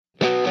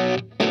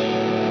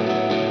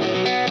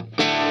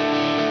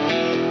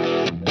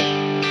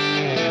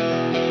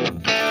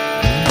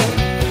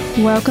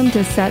Welcome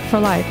to Set for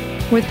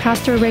Life with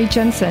Pastor Ray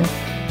Jensen.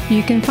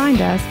 You can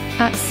find us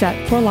at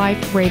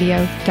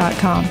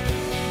setforliferadio.com.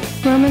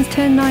 Romans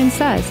 10:9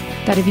 says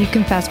that if you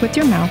confess with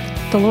your mouth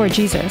the Lord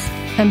Jesus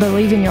and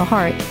believe in your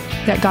heart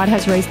that God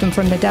has raised him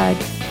from the dead,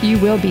 you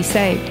will be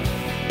saved.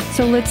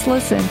 So let's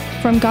listen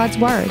from God's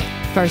Word,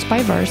 verse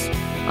by verse,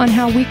 on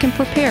how we can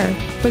prepare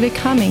for the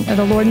coming of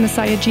the Lord and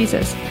Messiah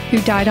Jesus,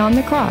 who died on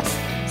the cross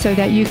so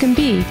that you can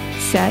be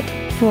set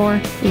for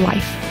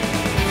life.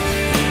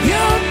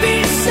 You'll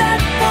be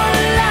set for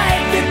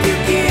life if you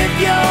give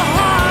your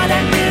heart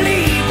and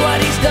believe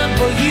what he's done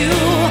for you.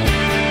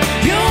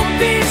 You'll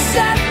be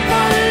set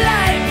for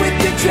life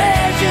with your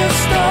treasure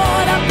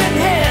stored up in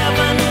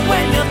heaven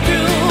when you're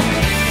through.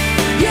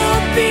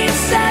 You'll be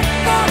set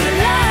for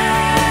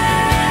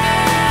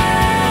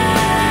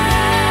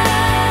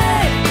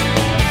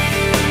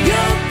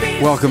life.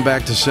 Welcome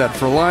back to Set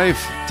for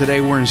Life. Today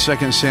we're in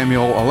 2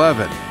 Samuel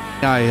 11.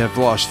 I have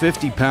lost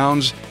 50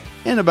 pounds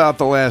in about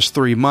the last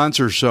 3 months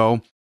or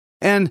so.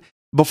 And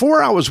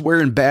before I was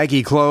wearing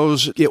baggy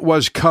clothes, it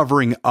was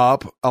covering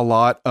up a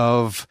lot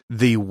of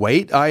the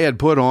weight I had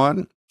put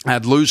on. I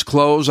had loose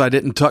clothes. I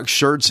didn't tuck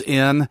shirts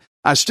in.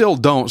 I still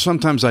don't.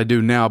 Sometimes I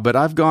do now, but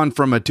I've gone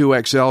from a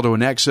 2XL to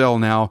an XL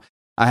now.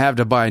 I have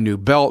to buy a new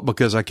belt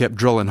because I kept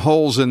drilling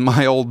holes in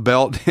my old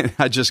belt, and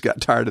I just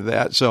got tired of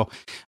that. So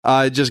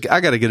I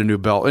got to get a new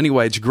belt.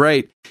 Anyway, it's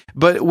great.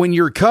 But when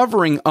you're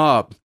covering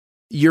up,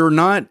 you're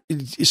not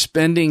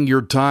spending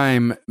your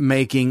time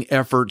making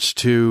efforts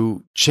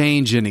to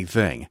change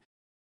anything.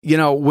 You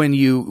know, when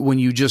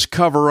you just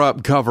cover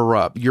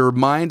up, your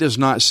mind is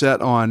not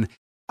set on,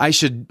 I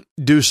should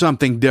do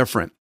something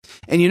different.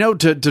 And you know,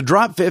 to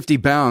drop 50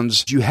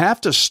 pounds, you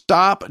have to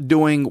stop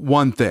doing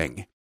one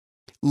thing,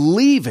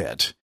 leave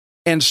it,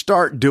 and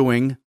start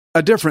doing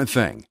a different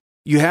thing.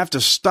 You have to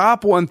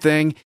stop one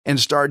thing and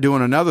start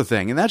doing another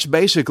thing. And that's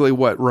basically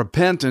what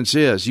repentance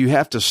is. You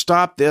have to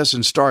stop this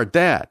and start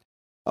that.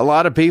 A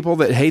lot of people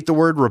that hate the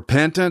word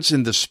repentance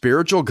in the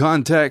spiritual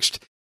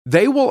context,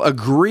 they will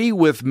agree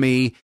with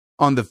me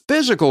on the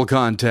physical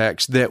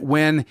context that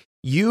when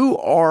you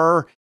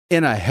are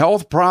in a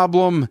health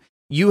problem,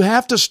 you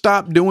have to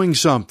stop doing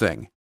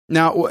something.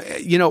 Now,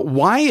 you know,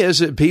 why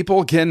is it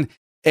people can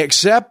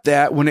accept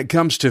that when it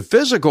comes to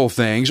physical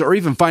things or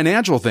even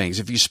financial things?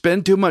 If you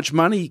spend too much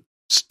money,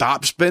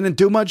 stop spending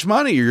too much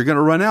money or you're going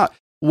to run out.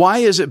 Why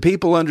is it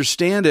people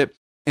understand it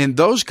in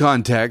those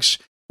contexts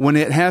when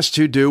it has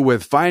to do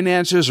with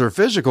finances or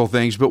physical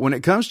things, but when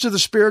it comes to the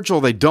spiritual,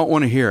 they don't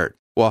want to hear it?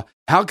 Well,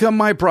 how come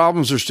my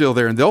problems are still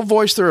there? And they'll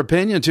voice their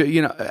opinion to,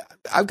 you know,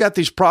 I've got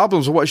these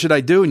problems, what should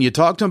I do? And you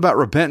talk to them about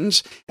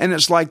repentance, and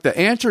it's like the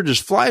answer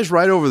just flies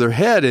right over their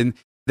head, and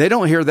they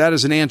don't hear that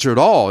as an answer at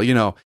all. You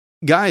know,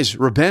 guys,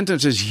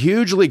 repentance is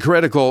hugely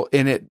critical,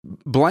 and it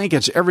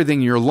blankets everything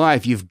in your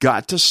life. You've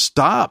got to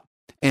stop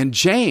and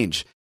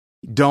change.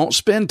 Don't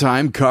spend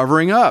time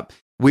covering up.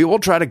 We will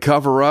try to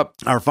cover up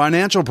our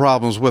financial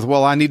problems with,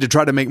 well, I need to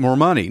try to make more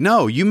money.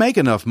 No, you make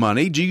enough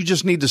money. You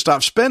just need to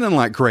stop spending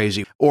like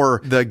crazy.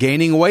 Or the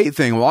gaining weight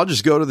thing. Well, I'll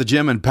just go to the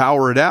gym and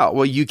power it out.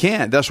 Well, you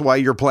can't. That's why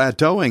you're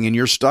plateauing and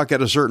you're stuck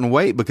at a certain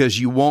weight because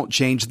you won't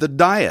change the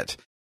diet.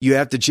 You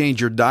have to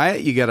change your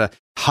diet. You got to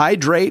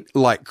hydrate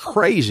like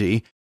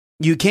crazy.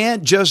 You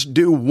can't just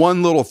do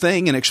one little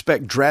thing and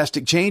expect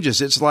drastic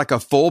changes. It's like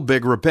a full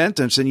big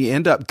repentance, and you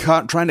end up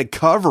trying to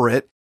cover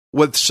it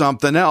with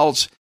something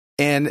else.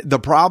 And the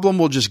problem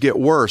will just get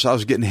worse. I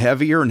was getting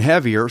heavier and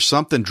heavier.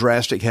 Something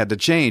drastic had to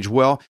change.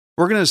 Well,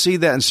 we're going to see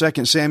that in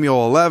 2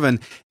 Samuel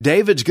 11.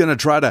 David's going to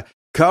try to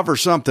cover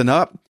something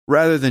up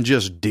rather than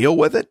just deal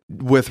with it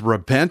with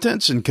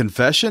repentance and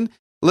confession.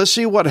 Let's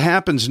see what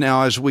happens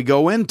now as we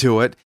go into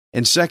it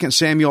in 2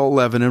 Samuel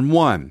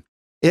 11:1.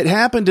 It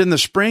happened in the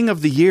spring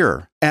of the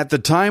year, at the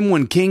time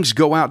when kings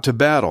go out to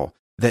battle,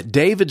 that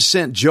David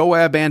sent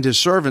Joab and his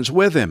servants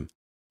with him,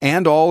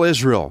 and all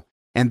Israel.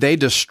 And they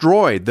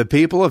destroyed the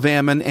people of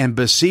Ammon and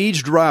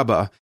besieged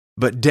Rabbah,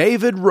 but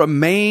David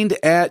remained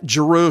at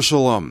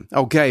Jerusalem.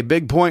 Okay,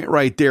 big point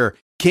right there.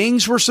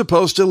 Kings were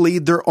supposed to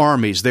lead their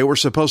armies. They were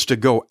supposed to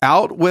go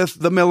out with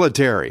the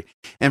military.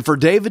 And for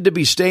David to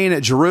be staying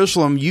at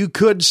Jerusalem, you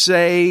could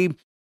say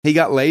he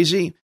got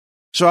lazy.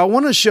 So I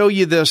want to show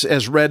you this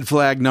as red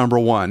flag number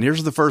one.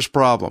 Here's the first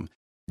problem.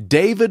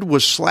 David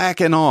was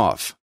slacking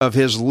off of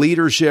his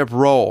leadership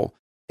role,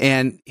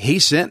 and he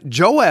sent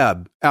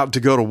Joab out to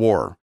go to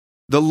war.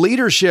 The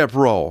leadership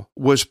role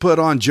was put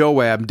on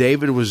Joab.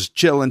 David was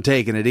chilling,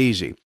 taking it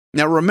easy.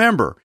 Now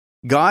remember,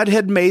 God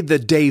had made the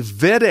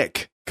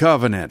Davidic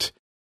covenant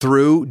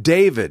through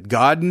David.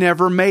 God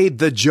never made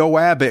the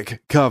Joabic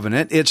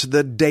covenant. It's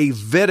the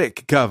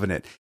Davidic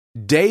covenant.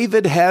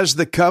 David has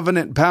the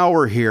covenant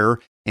power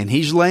here, and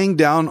he's laying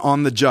down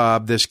on the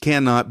job. This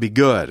cannot be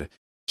good.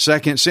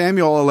 2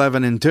 Samuel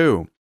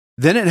 11:2.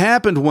 Then it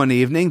happened one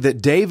evening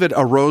that David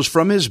arose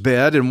from his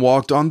bed and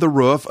walked on the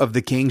roof of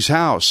the king's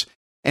house.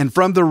 And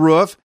from the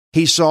roof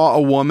he saw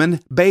a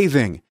woman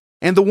bathing,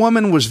 and the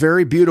woman was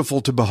very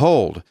beautiful to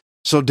behold.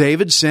 So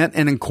David sent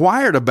and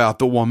inquired about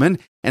the woman,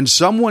 and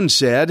someone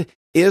said,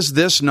 "Is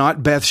this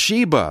not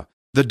Bathsheba,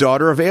 the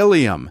daughter of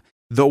Eliam,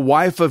 the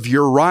wife of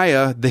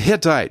Uriah the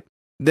Hittite.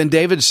 Then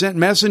David sent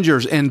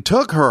messengers and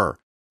took her,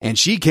 and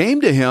she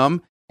came to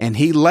him, and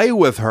he lay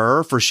with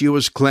her, for she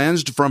was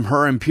cleansed from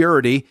her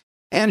impurity,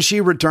 and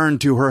she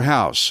returned to her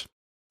house.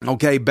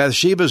 Okay,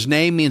 Bathsheba's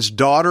name means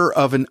daughter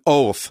of an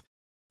oath.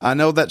 I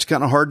know that's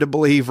kind of hard to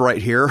believe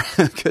right here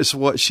because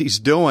what she's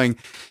doing,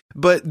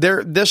 but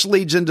this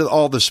leads into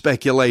all the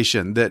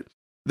speculation that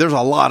there's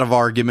a lot of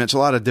arguments, a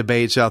lot of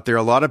debates out there.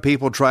 A lot of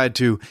people tried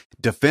to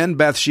defend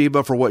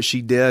Bathsheba for what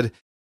she did.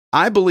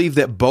 I believe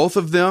that both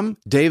of them,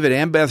 David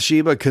and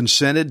Bathsheba,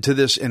 consented to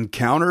this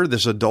encounter,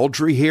 this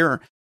adultery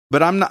here.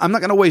 But I'm not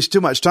going to waste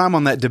too much time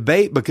on that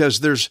debate because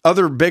there's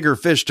other bigger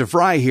fish to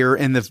fry here.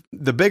 And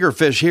the bigger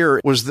fish here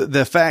was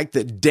the fact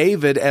that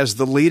David, as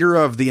the leader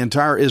of the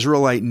entire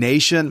Israelite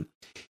nation,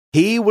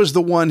 he was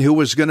the one who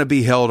was going to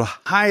be held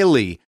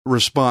highly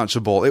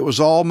responsible. It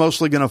was all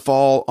mostly going to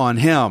fall on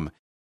him.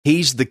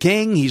 He's the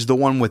king. He's the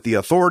one with the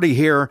authority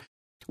here.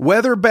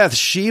 Whether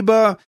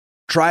Bathsheba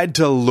tried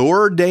to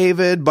lure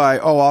David by,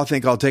 I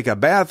think I'll take a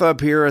bath up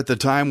here at the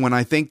time when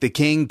I think the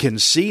king can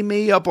see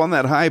me up on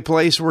that high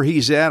place where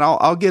he's at.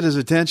 I'll get his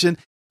attention.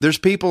 There's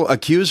people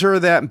accuse her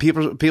of that, and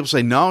people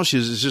say, no,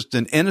 she's just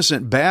an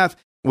innocent bath.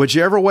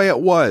 Whichever way it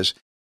was,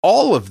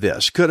 all of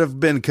this could have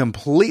been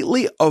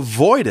completely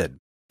avoided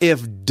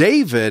if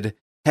David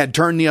had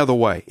turned the other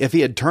way, if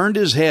he had turned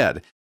his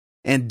head.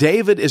 And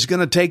David is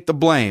going to take the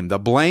blame. The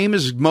blame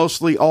is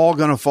mostly all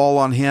going to fall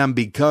on him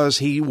because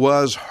he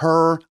was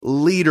her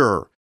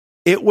leader.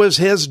 It was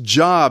his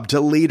job to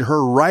lead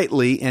her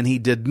rightly, and he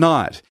did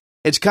not.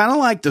 It's kind of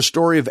like the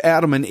story of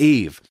Adam and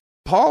Eve.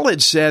 Paul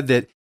had said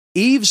that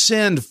Eve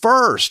sinned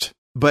first,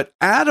 but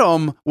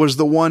Adam was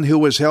the one who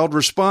was held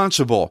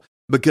responsible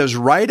because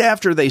right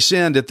after they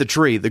sinned at the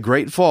tree, the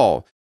great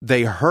fall,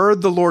 they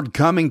heard the Lord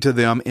coming to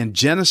them in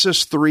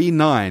Genesis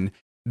 3:9.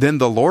 Then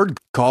the Lord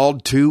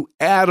called to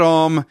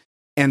Adam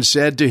and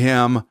said to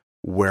him,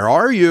 "Where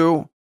are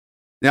you?"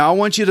 Now, I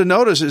want you to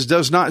notice it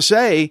does not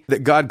say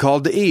that God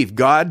called to Eve.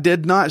 God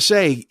did not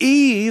say,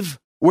 "Eve,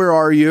 where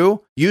are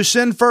you? You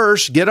sinned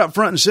first. Get up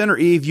front and center,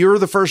 Eve. You're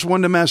the first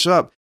one to mess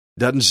up."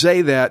 Doesn't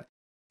say that.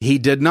 He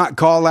did not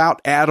call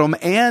out Adam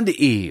and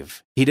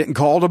Eve. He didn't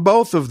call to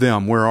both of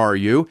them, "Where are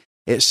you?"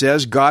 It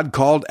says God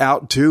called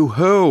out to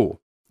who?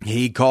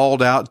 He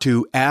called out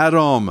to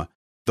Adam,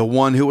 the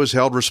one who was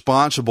held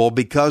responsible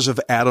because of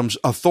Adam's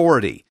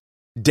authority.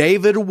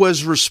 David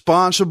was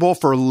responsible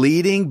for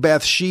leading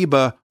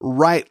Bathsheba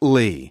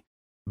rightly,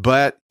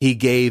 but he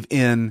gave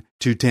in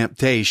to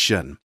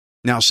temptation.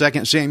 Now,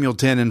 2 Samuel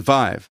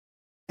 10:5.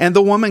 And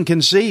the woman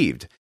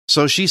conceived.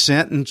 So she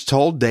sent and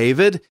told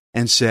David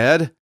and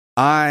said,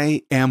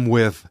 "I am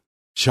with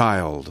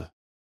child."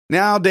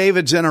 Now,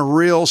 David's in a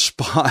real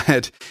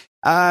spot.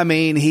 I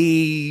mean,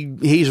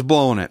 he's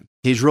blown it.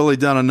 He's really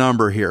done a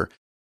number here.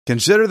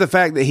 Consider the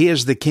fact that he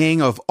is the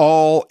king of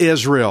all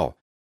Israel.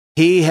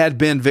 He had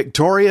been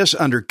victorious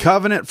under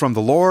covenant from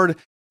the Lord.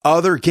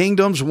 Other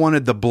kingdoms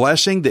wanted the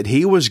blessing that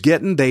he was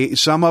getting.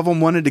 Some of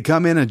them wanted to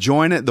come in and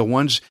join it. The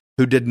ones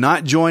who did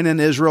not join in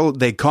Israel,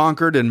 they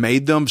conquered and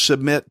made them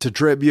submit to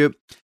tribute.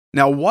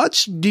 Now,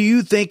 what do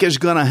you think is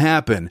going to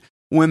happen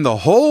when the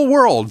whole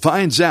world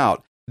finds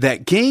out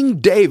that King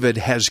David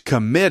has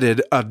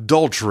committed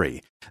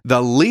adultery,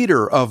 the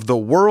leader of the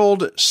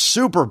world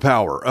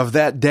superpower of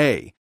that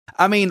day?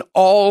 I mean,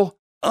 all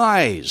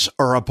eyes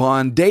are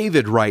upon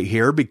David right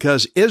here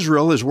because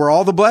Israel is where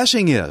all the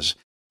blessing is.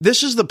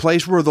 This is the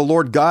place where the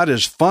Lord God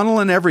is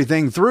funneling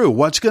everything through.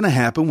 What's going to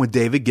happen when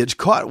David gets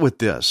caught with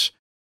this?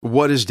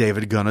 What is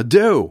David going to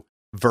do?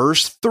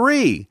 Verse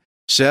 3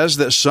 says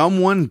that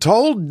someone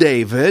told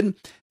David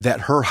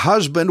that her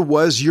husband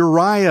was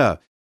Uriah.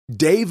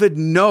 David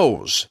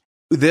knows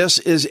this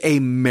is a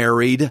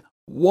married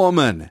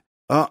woman.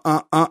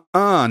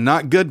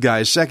 Not good,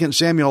 guys. 2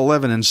 Samuel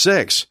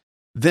 11:6.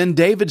 Then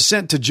David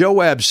sent to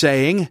Joab,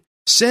 saying,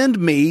 "Send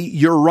me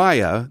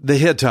Uriah the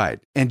Hittite."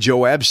 And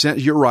Joab sent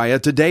Uriah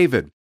to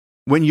David.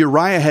 When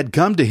Uriah had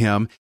come to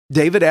him,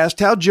 David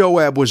asked how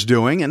Joab was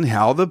doing and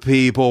how the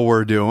people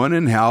were doing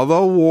and how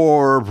the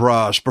war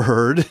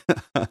prospered.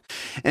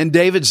 And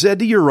David said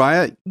to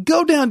Uriah,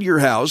 "Go down to your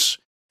house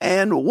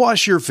and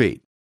wash your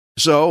feet."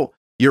 So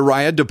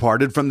Uriah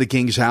departed from the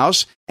king's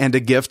house, and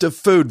a gift of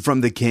food from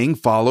the king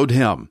followed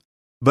him.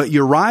 But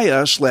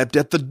Uriah slept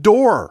at the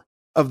door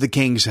of the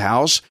king's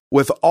house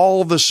with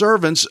all the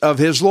servants of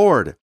his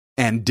lord,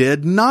 and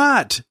did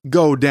not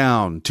go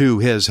down to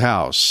his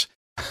house.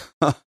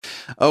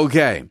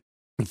 Okay,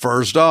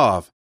 first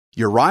off,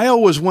 Uriah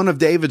was one of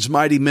David's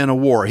mighty men of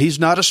war. He's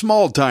not a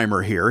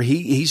small-timer here.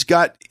 He's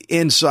got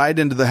insight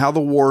into how the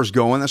war is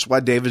going. That's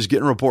why David's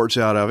getting reports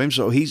out of him,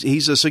 so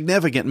he's a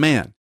significant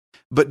man.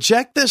 But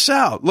check this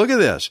out. Look at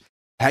this.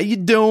 How you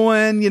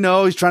doing?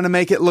 He's trying to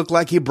make it look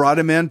like he brought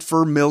him in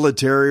for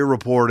military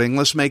reporting.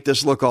 Let's make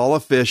this look all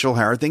official.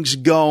 How are things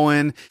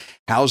going?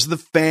 How's the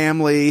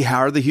family? How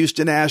are the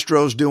Houston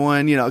Astros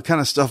doing? Kind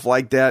of stuff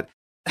like that.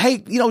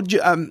 Hey,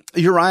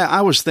 Uriah,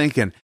 I was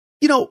thinking,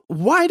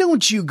 why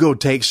don't you go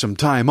take some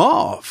time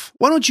off?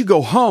 Why don't you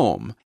go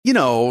home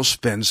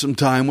spend some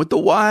time with the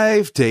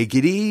wife, take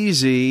it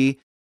easy.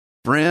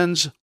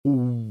 Friends,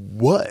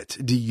 what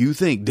do you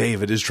think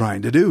David is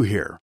trying to do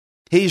here?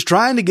 He's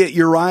trying to get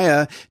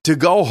Uriah to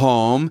go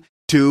home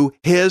to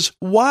his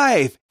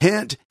wife.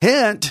 Hint,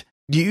 hint.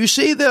 Do you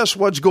see this?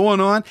 What's going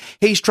on?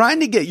 He's trying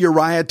to get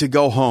Uriah to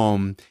go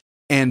home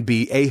and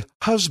be a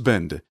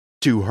husband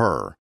to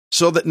her,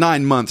 so that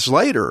 9 months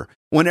later,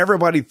 when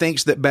everybody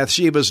thinks that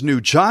Bathsheba's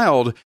new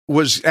child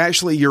was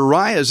actually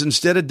Uriah's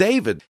instead of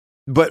David.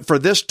 But for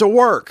this to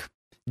work,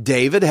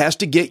 David has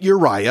to get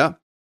Uriah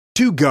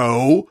to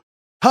go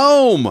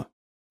home.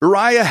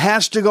 Uriah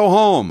has to go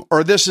home,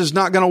 or this is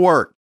not going to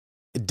work.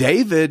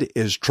 David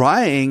is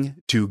trying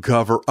to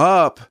cover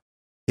up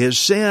his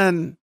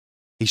sin.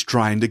 He's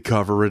trying to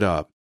cover it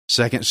up.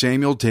 2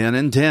 Samuel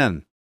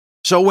 10:10.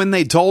 So when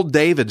they told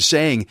David,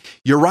 saying,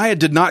 Uriah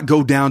did not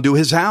go down to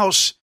his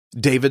house,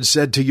 David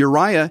said to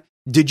Uriah,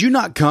 did you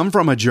not come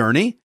from a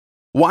journey?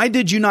 Why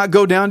did you not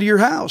go down to your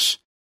house?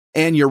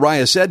 And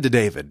Uriah said to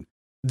David,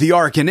 the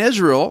ark in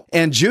Israel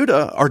and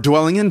Judah are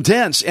dwelling in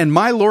tents, and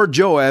my lord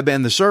Joab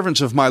and the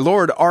servants of my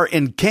lord are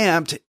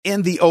encamped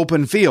in the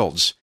open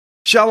fields.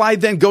 Shall I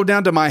then go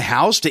down to my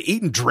house to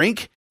eat and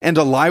drink, and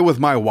to lie with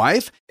my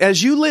wife?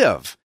 As you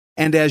live,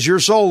 and as your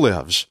soul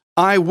lives,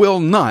 I will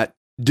not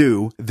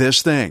do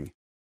this thing.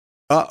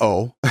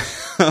 Uh-oh.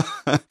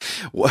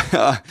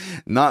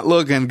 Not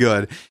looking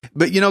good.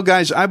 But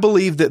guys, I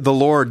believe that the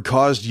Lord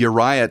caused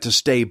Uriah to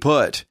stay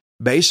put,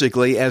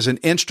 basically as an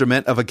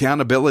instrument of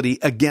accountability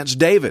against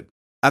David.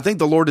 I think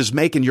the Lord is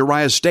making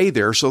Uriah stay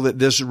there so that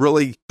this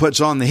really puts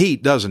on the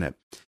heat, doesn't it?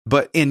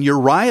 But in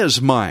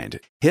Uriah's mind,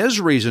 his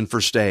reason for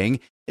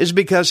staying is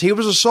because he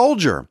was a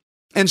soldier.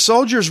 And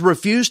soldiers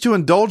refuse to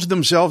indulge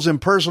themselves in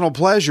personal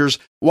pleasures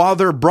while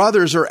their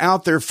brothers are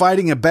out there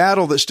fighting a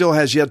battle that still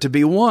has yet to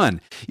be won.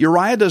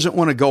 Uriah doesn't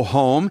want to go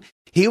home.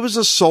 He was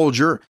a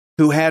soldier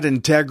who had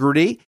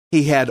integrity.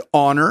 He had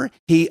honor.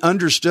 He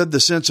understood the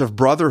sense of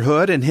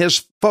brotherhood, and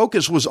his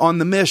focus was on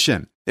the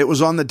mission. It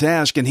was on the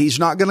task, and he's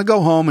not going to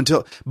go home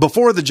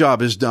before the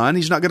job is done.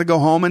 He's not going to go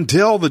home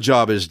until the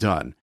job is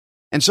done.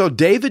 And so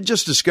David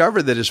just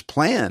discovered that his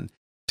plan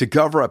to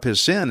cover up his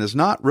sin is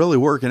not really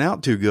working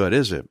out too good,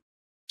 is it?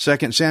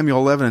 2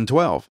 Samuel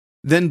 11:12.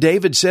 Then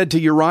David said to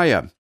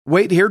Uriah,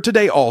 wait here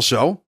today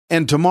also,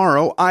 and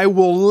tomorrow I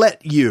will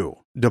let you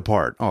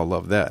depart. Oh, I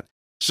love that.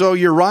 So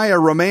Uriah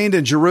remained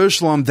in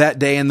Jerusalem that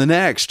day and the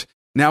next.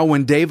 Now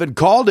when David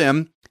called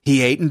him,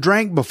 he ate and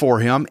drank before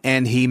him,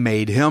 and he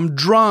made him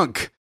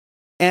drunk.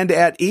 And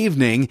at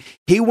evening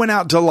he went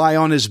out to lie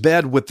on his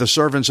bed with the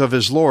servants of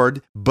his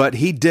Lord, but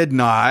he did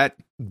not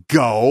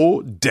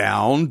go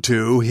down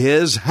to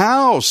his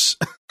house.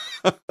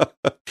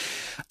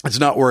 It's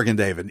not working,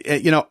 David.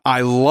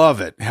 I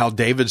love it how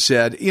David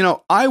said,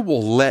 I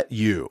will let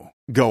you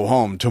go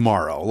home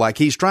tomorrow. Like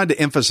he's trying to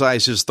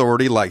emphasize his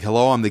authority, like,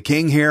 hello, I'm the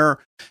king here.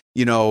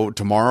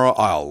 Tomorrow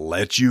I'll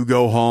let you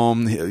go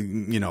home.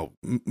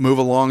 Move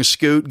along,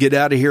 scoot, get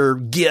out of here,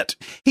 get.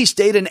 He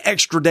stayed an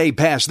extra day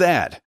past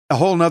that, a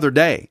whole nother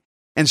day.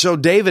 And so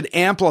David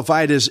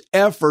amplified his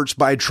efforts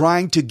by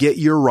trying to get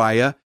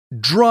Uriah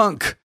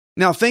drunk.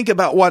 Now think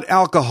about what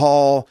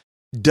alcohol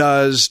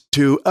does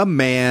to a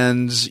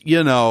man's,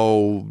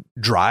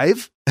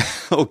 drive.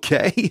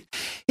 Okay.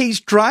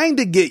 He's trying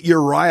to get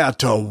Uriah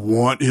to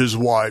want his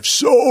wife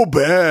so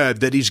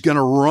bad that he's going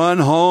to run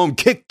home,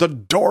 kick the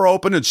door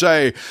open and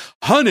say,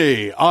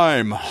 honey,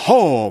 I'm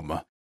home.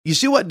 You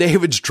see what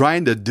David's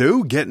trying to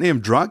do, getting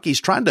him drunk?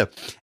 He's trying to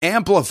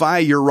amplify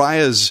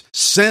Uriah's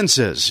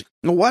senses.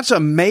 What's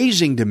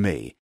amazing to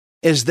me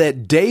is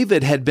that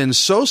David had been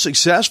so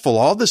successful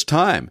all this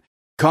time,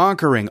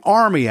 conquering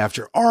army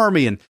after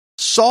army, and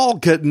Saul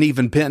couldn't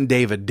even pin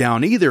David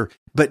down either,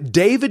 but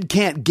David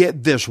can't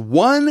get this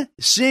one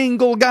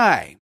single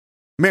guy,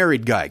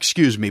 married guy,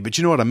 but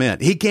you know what I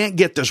meant. He can't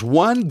get this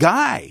one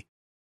guy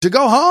to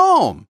go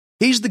home.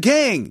 He's the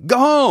king. Go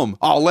home.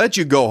 I'll let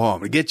you go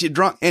home and get you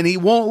drunk, and he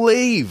won't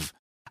leave.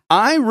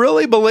 I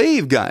really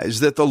believe, guys,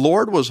 that the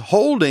Lord was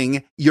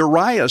holding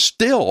Uriah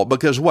still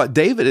because what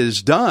David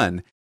has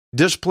done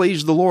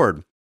displeased the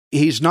Lord.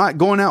 He's not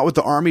going out with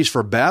the armies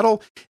for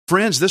battle.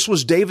 Friends, this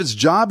was David's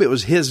job. It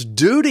was his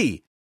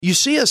duty. You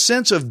see a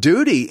sense of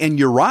duty in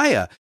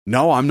Uriah.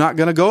 No, I'm not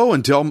going to go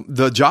until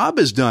the job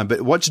is done.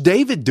 But what's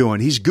David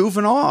doing? He's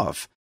goofing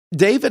off.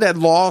 David had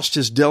lost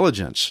his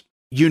diligence.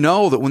 You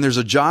know that when there's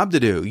a job to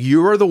do,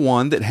 you are the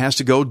one that has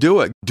to go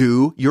do it.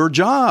 Do your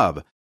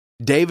job.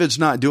 David's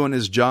not doing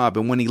his job.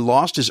 And when he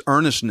lost his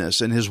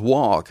earnestness in his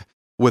walk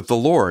with the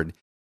Lord,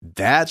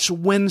 that's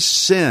when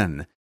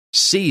sin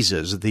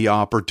seizes the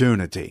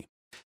opportunity.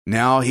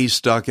 Now he's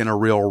stuck in a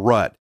real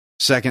rut.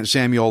 2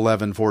 Samuel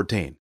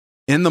 11:14.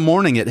 In the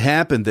morning it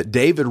happened that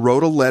David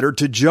wrote a letter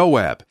to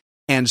Joab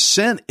and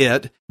sent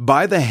it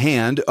by the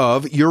hand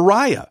of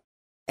Uriah.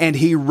 And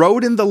he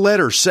wrote in the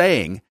letter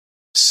saying,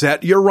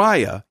 set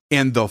Uriah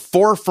in the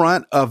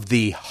forefront of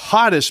the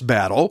hottest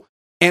battle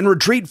and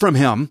retreat from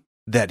him,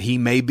 that he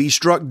may be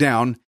struck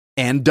down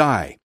and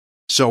die.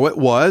 So it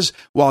was,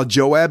 while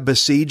Joab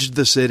besieged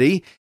the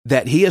city,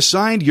 that he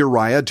assigned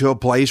Uriah to a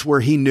place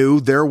where he knew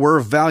there were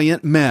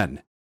valiant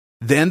men.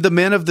 Then the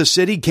men of the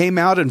city came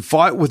out and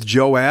fought with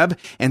Joab,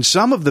 and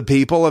some of the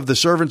people of the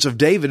servants of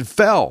David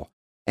fell,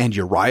 and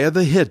Uriah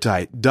the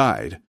Hittite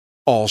died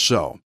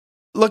also.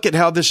 Look at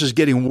how this is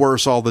getting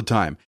worse all the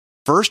time.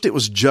 First, it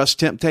was just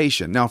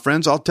temptation. Now,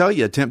 friends, I'll tell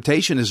you,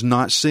 temptation is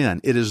not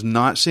sin. It is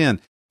not sin.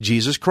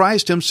 Jesus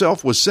Christ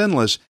himself was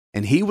sinless,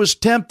 and he was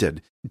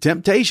tempted.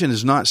 Temptation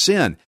is not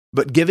sin,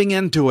 but giving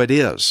in to it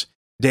is.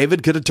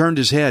 David could have turned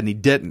his head, and he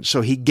didn't.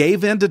 So he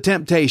gave in to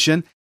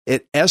temptation.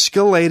 It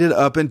escalated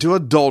up into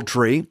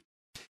adultery,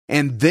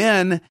 and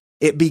then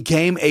it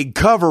became a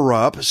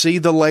cover-up. See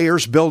the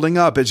layers building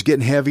up. It's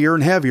getting heavier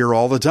and heavier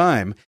all the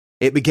time.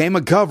 It became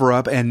a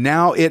cover-up, and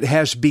now it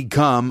has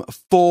become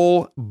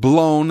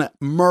full-blown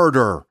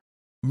murder.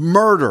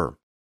 Murder.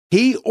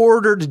 He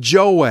ordered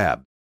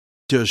Joab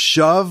to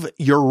shove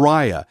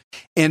Uriah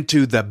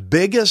into the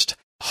biggest,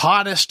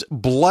 hottest,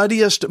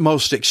 bloodiest,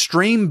 most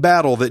extreme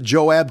battle that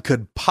Joab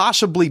could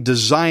possibly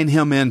design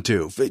him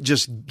into.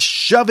 Just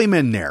shove him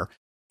in there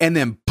and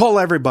then pull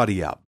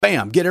everybody out.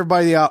 Bam, get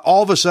everybody out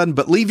all of a sudden,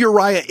 but leave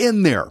Uriah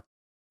in there.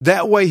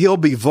 That way he'll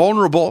be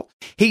vulnerable.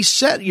 He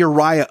set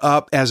Uriah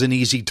up as an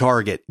easy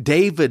target.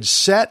 David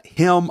set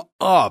him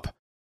up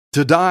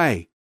to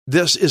die.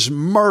 This is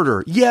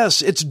murder.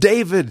 Yes, it's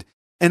David.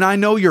 And I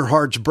know your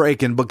heart's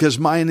breaking because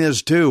mine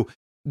is too.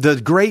 The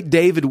great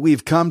David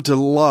we've come to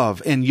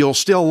love, and you'll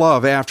still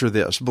love after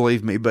this,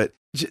 believe me. But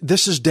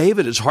this is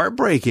David. It's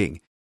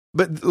heartbreaking.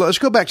 But let's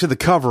go back to the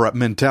cover-up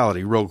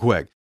mentality real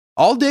quick.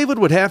 All David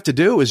would have to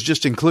do is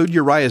just include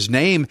Uriah's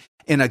name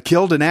in a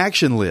killed in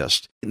action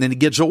list, and then he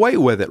gets away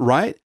with it,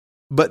 right?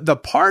 But the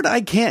part I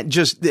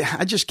just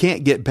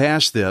can't get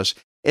past this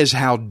is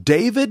how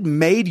David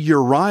made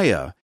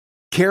Uriah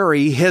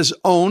carry his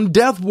own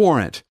death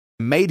warrant,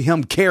 made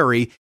him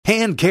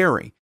hand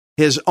carry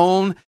his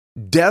own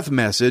death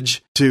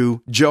message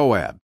to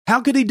Joab.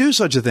 How could he do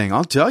such a thing?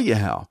 I'll tell you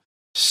how.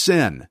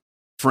 Sin.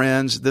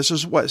 Friends, this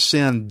is what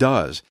sin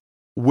does.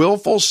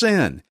 Willful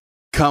sin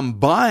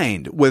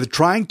combined with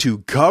trying to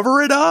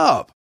cover it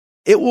up.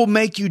 It will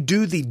make you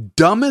do the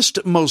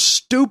dumbest, most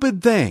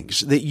stupid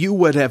things that you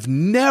would have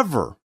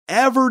never,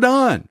 ever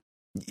done.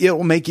 It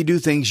will make you do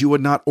things you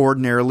would not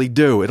ordinarily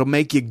do. It'll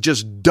make you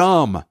just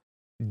dumb,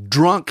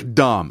 drunk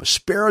dumb,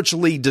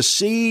 spiritually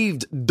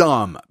deceived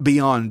dumb,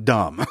 beyond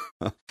dumb.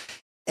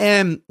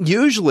 And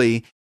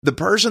usually, the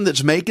person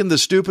that's making the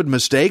stupid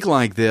mistake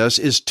like this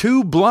is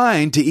too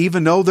blind to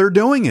even know they're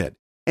doing it.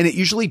 And it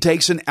usually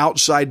takes an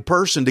outside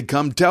person to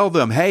come tell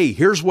them, hey,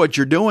 here's what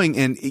you're doing.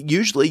 And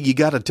usually you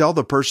got to tell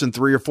the person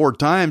 3 or 4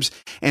 times,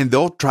 and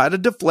they'll try to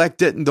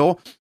deflect it, and they'll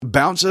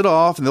bounce it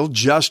off, and they'll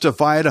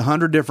justify it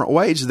 100 different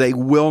ways. They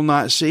will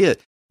not see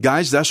it.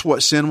 Guys, that's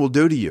what sin will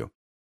do to you.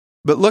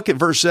 But look at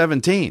verse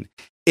 17.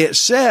 It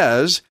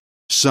says,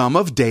 some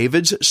of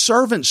David's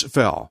servants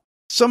fell.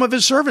 Some of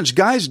his servants.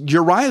 Guys,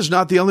 Uriah is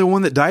not the only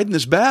one that died in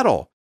this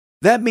battle.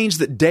 That means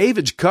that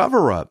David's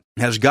cover-up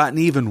has gotten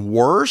even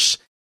worse,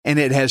 and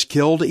it has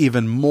killed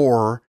even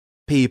more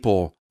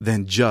people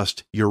than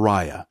just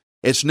Uriah.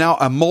 It's now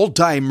a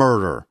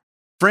multi-murder.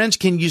 Friends,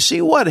 can you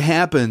see what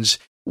happens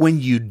when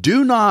you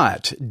do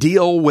not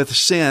deal with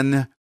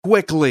sin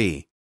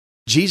quickly?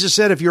 Jesus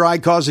said, if your eye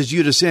causes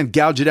you to sin,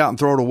 gouge it out and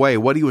throw it away.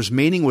 What he was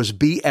meaning was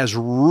be as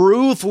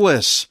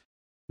ruthless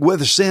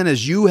with sin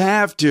as you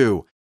have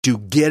to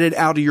get it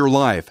out of your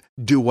life.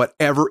 Do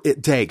whatever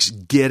it takes.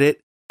 Get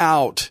it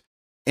out.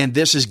 And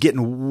this is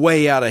getting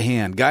way out of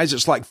hand. Guys,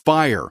 it's like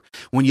fire.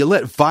 When you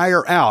let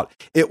fire out,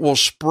 it will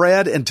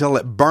spread until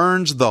it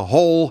burns the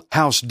whole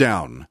house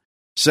down.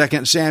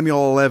 2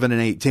 Samuel 11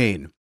 and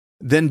 18.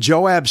 Then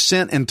Joab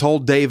sent and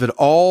told David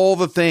all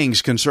the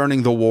things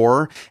concerning the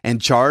war, and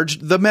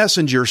charged the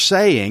messenger,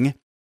 saying,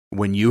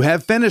 when you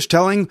have finished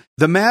telling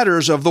the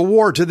matters of the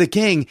war to the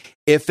king,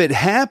 if it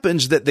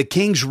happens that the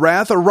king's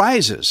wrath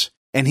arises,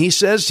 and he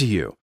says to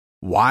you,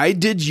 why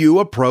did you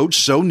approach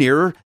so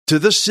near to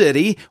the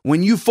city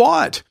when you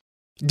fought?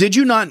 Did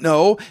you not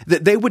know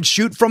that they would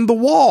shoot from the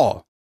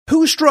wall?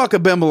 Who struck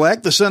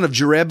Abimelech, the son of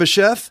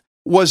Jerubbesheth?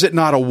 Was it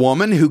not a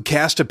woman who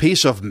cast a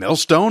piece of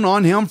millstone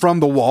on him from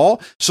the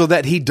wall so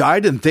that he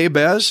died in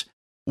Thebez?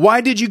 Why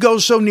did you go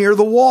so near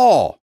the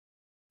wall?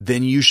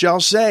 Then you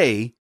shall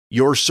say,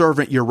 your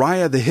servant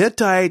Uriah the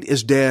Hittite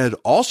is dead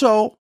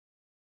also.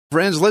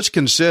 Friends, let's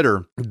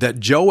consider that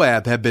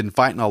Joab had been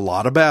fighting a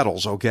lot of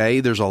battles, okay?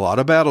 There's a lot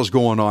of battles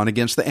going on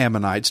against the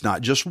Ammonites,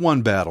 not just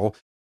one battle.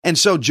 And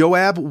so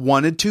Joab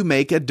wanted to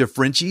make a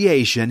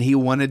differentiation. He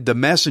wanted the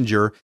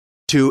messenger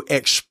to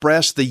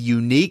express the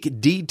unique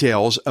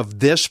details of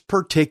this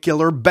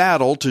particular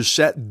battle, to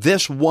set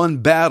this one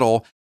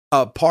battle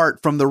apart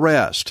from the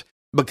rest,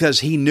 because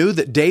he knew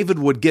that David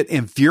would get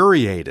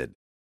infuriated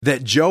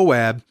that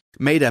Joab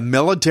made a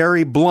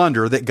military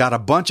blunder that got a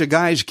bunch of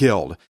guys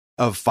killed,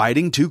 of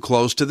fighting too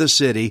close to the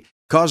city,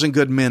 causing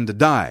good men to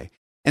die.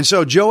 And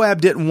so Joab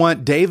didn't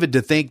want David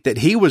to think that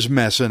he was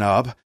messing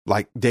up,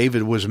 like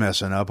David was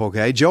messing up,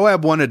 okay?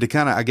 Joab wanted to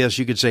kind of, I guess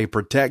you could say,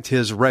 protect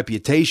his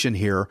reputation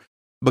here,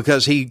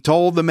 because he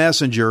told the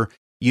messenger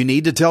You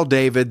need to tell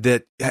David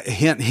that,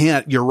 hint,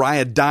 hint,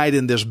 Uriah died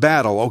in this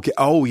battle. Okay.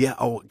 Oh, yeah.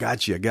 Oh,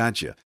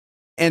 gotcha.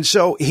 And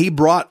so he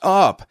brought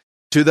up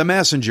to the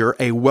messenger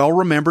a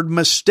well-remembered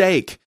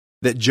mistake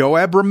that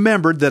Joab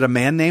remembered that a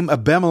man named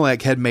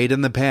Abimelech had made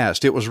in the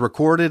past. It was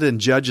recorded in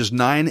Judges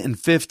 9 and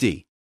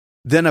 50.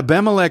 Then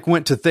Abimelech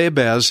went to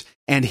Thebez,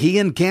 and he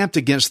encamped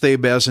against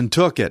Thebez and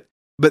took it.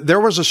 But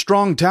there was a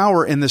strong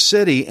tower in the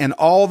city, and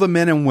all the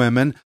men and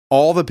women,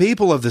 all the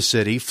people of the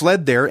city,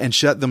 fled there and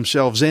shut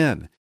themselves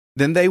in.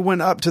 Then they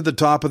went up to the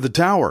top of the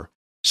tower.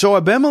 So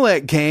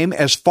Abimelech came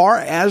as far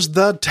as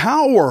the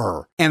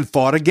tower and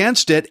fought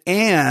against it,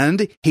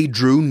 and he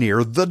drew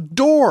near the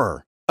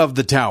door of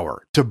the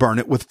tower to burn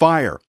it with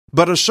fire.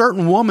 But a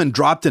certain woman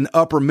dropped an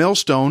upper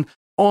millstone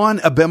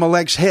on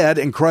Abimelech's head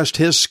and crushed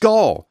his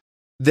skull.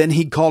 Then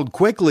he called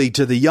quickly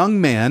to the young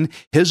man,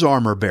 his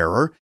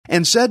armor-bearer,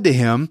 and said to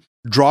him,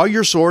 "Draw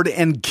your sword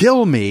and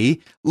kill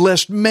me,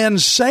 lest men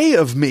say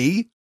of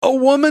me, 'A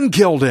woman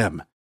killed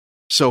him.'"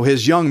 So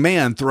his young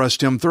man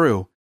thrust him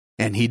through,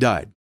 and he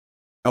died.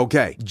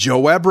 Okay,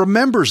 Joab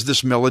remembers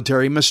this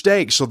military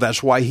mistake, so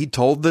that's why he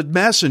told the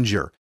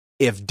messenger,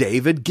 if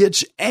David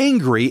gets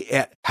angry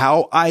at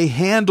how I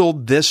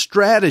handled this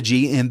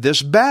strategy in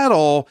this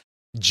battle,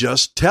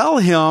 just tell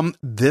him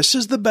this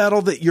is the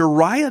battle that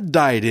Uriah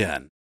died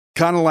in.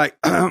 Kind of like,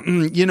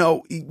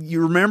 you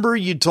remember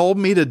you told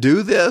me to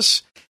do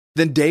this?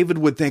 Then David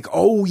would think,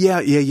 oh,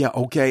 yeah,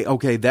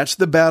 okay, that's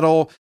the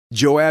battle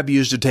Joab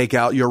used to take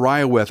out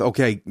Uriah with.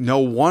 Okay, no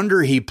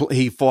wonder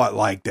he fought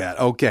like that.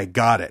 Okay,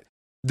 got it.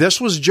 This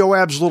was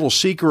Joab's little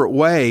secret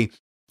way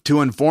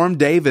to inform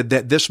David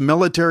that this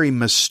military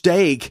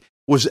mistake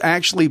was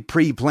actually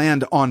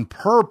pre-planned on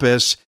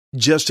purpose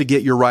just to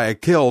get Uriah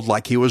killed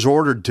like he was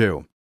ordered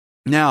to.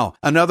 Now,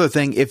 another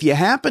thing, if you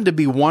happen to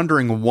be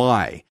wondering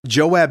why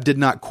Joab did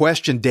not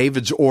question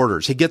David's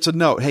orders, he gets a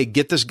note, hey,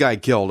 get this guy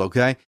killed,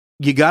 okay?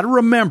 You got to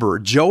remember,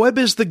 Joab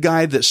is the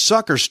guy that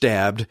sucker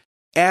stabbed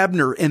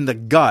Abner in the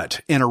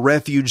gut in a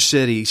refuge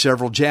city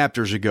several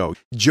chapters ago.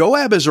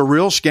 Joab is a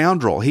real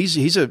scoundrel.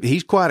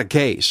 He's quite a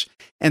case.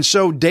 And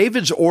so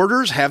David's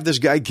orders, have this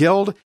guy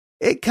killed,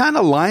 it kind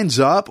of lines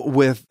up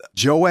with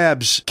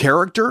Joab's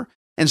character.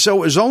 And so it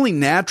was only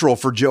natural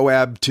for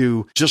Joab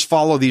to just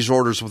follow these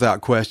orders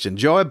without question.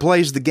 Joab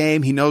plays the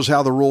game. He knows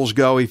how the rules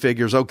go. He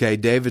figures, okay,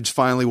 David's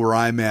finally where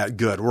I'm at.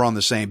 Good. We're on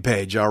the same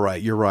page. All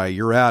right.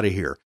 You're out of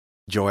here.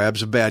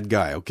 Joab's a bad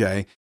guy.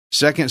 Okay.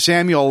 2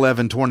 Samuel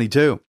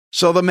 11:22.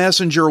 So the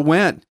messenger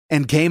went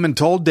and came and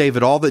told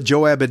David all that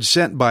Joab had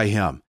sent by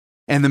him.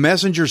 And the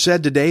messenger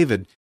said to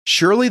David,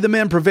 "Surely the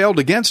men prevailed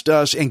against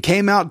us and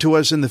came out to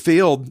us in the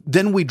field.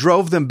 Then we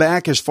drove them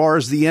back as far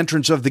as the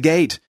entrance of the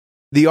gate.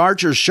 The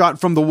archers shot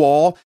from the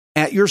wall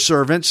at your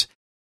servants,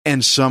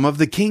 and some of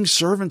the king's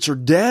servants are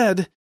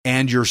dead,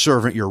 and your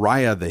servant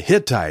Uriah the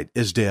Hittite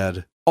is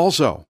dead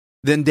also."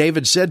 Then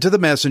David said to the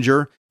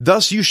messenger,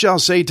 "Thus you shall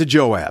say to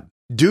Joab,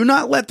 do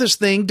not let this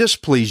thing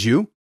displease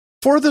you,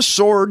 for the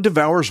sword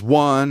devours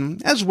one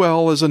as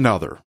well as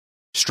another.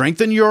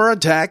 Strengthen your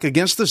attack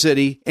against the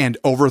city and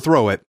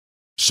overthrow it.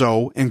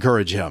 So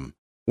encourage him."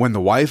 When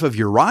the wife of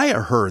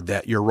Uriah heard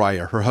that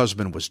Uriah, her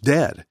husband, was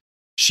dead,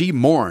 she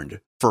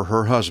mourned for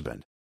her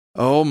husband.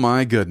 Oh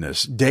my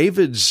goodness.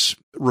 David's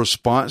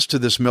response to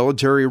this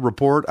military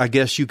report, I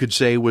guess you could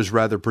say, was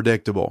rather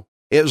predictable.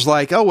 It was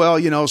like, oh,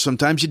 well,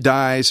 sometimes you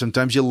die,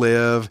 sometimes you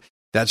live.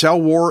 That's how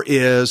war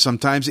is.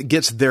 Sometimes it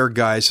gets their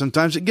guys.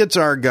 Sometimes it gets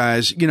our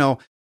guys.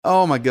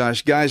 Oh my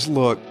gosh, guys,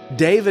 look,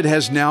 David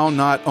has now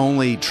not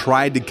only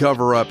tried to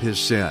cover up his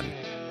sin,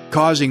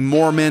 causing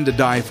more men to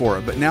die for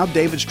it, but now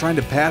David's trying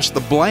to pass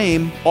the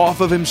blame off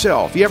of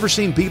himself. You ever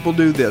seen people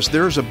do this?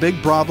 There's a big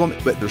problem,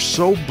 but they're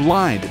so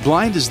blind.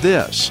 Blind as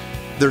this.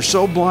 They're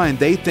so blind,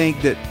 they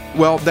think that,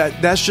 well,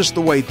 that's just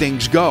the way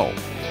things go.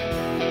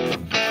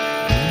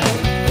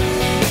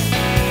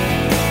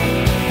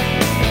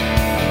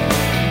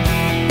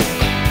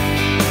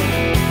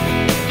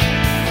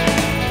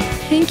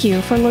 Thank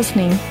you for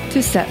listening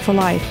to Set for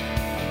Life.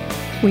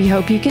 We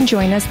hope you can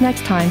join us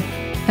next time,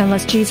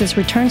 unless Jesus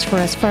returns for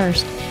us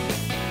first.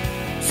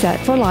 Set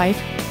for Life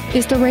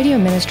is the radio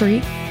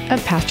ministry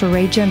of Pastor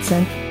Ray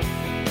Jensen.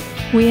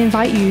 We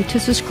invite you to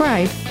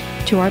subscribe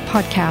to our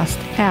podcast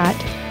at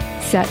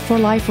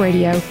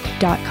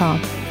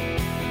setforliferadio.com.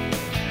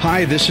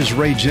 Hi, this is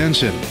Ray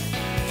Jensen.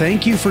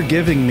 Thank you for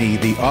giving me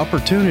the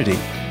opportunity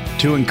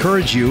to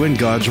encourage you in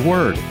God's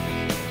Word.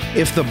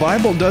 If the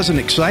Bible doesn't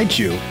excite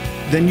you,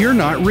 then you're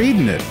not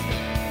reading it.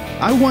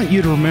 I want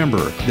you to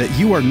remember that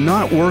you are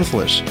not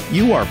worthless.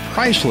 You are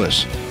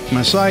priceless.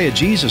 Messiah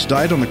Jesus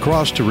died on the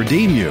cross to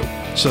redeem you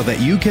so that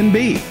you can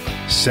be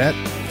set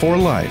for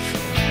life.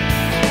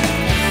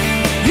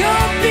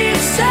 You'll be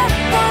set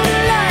for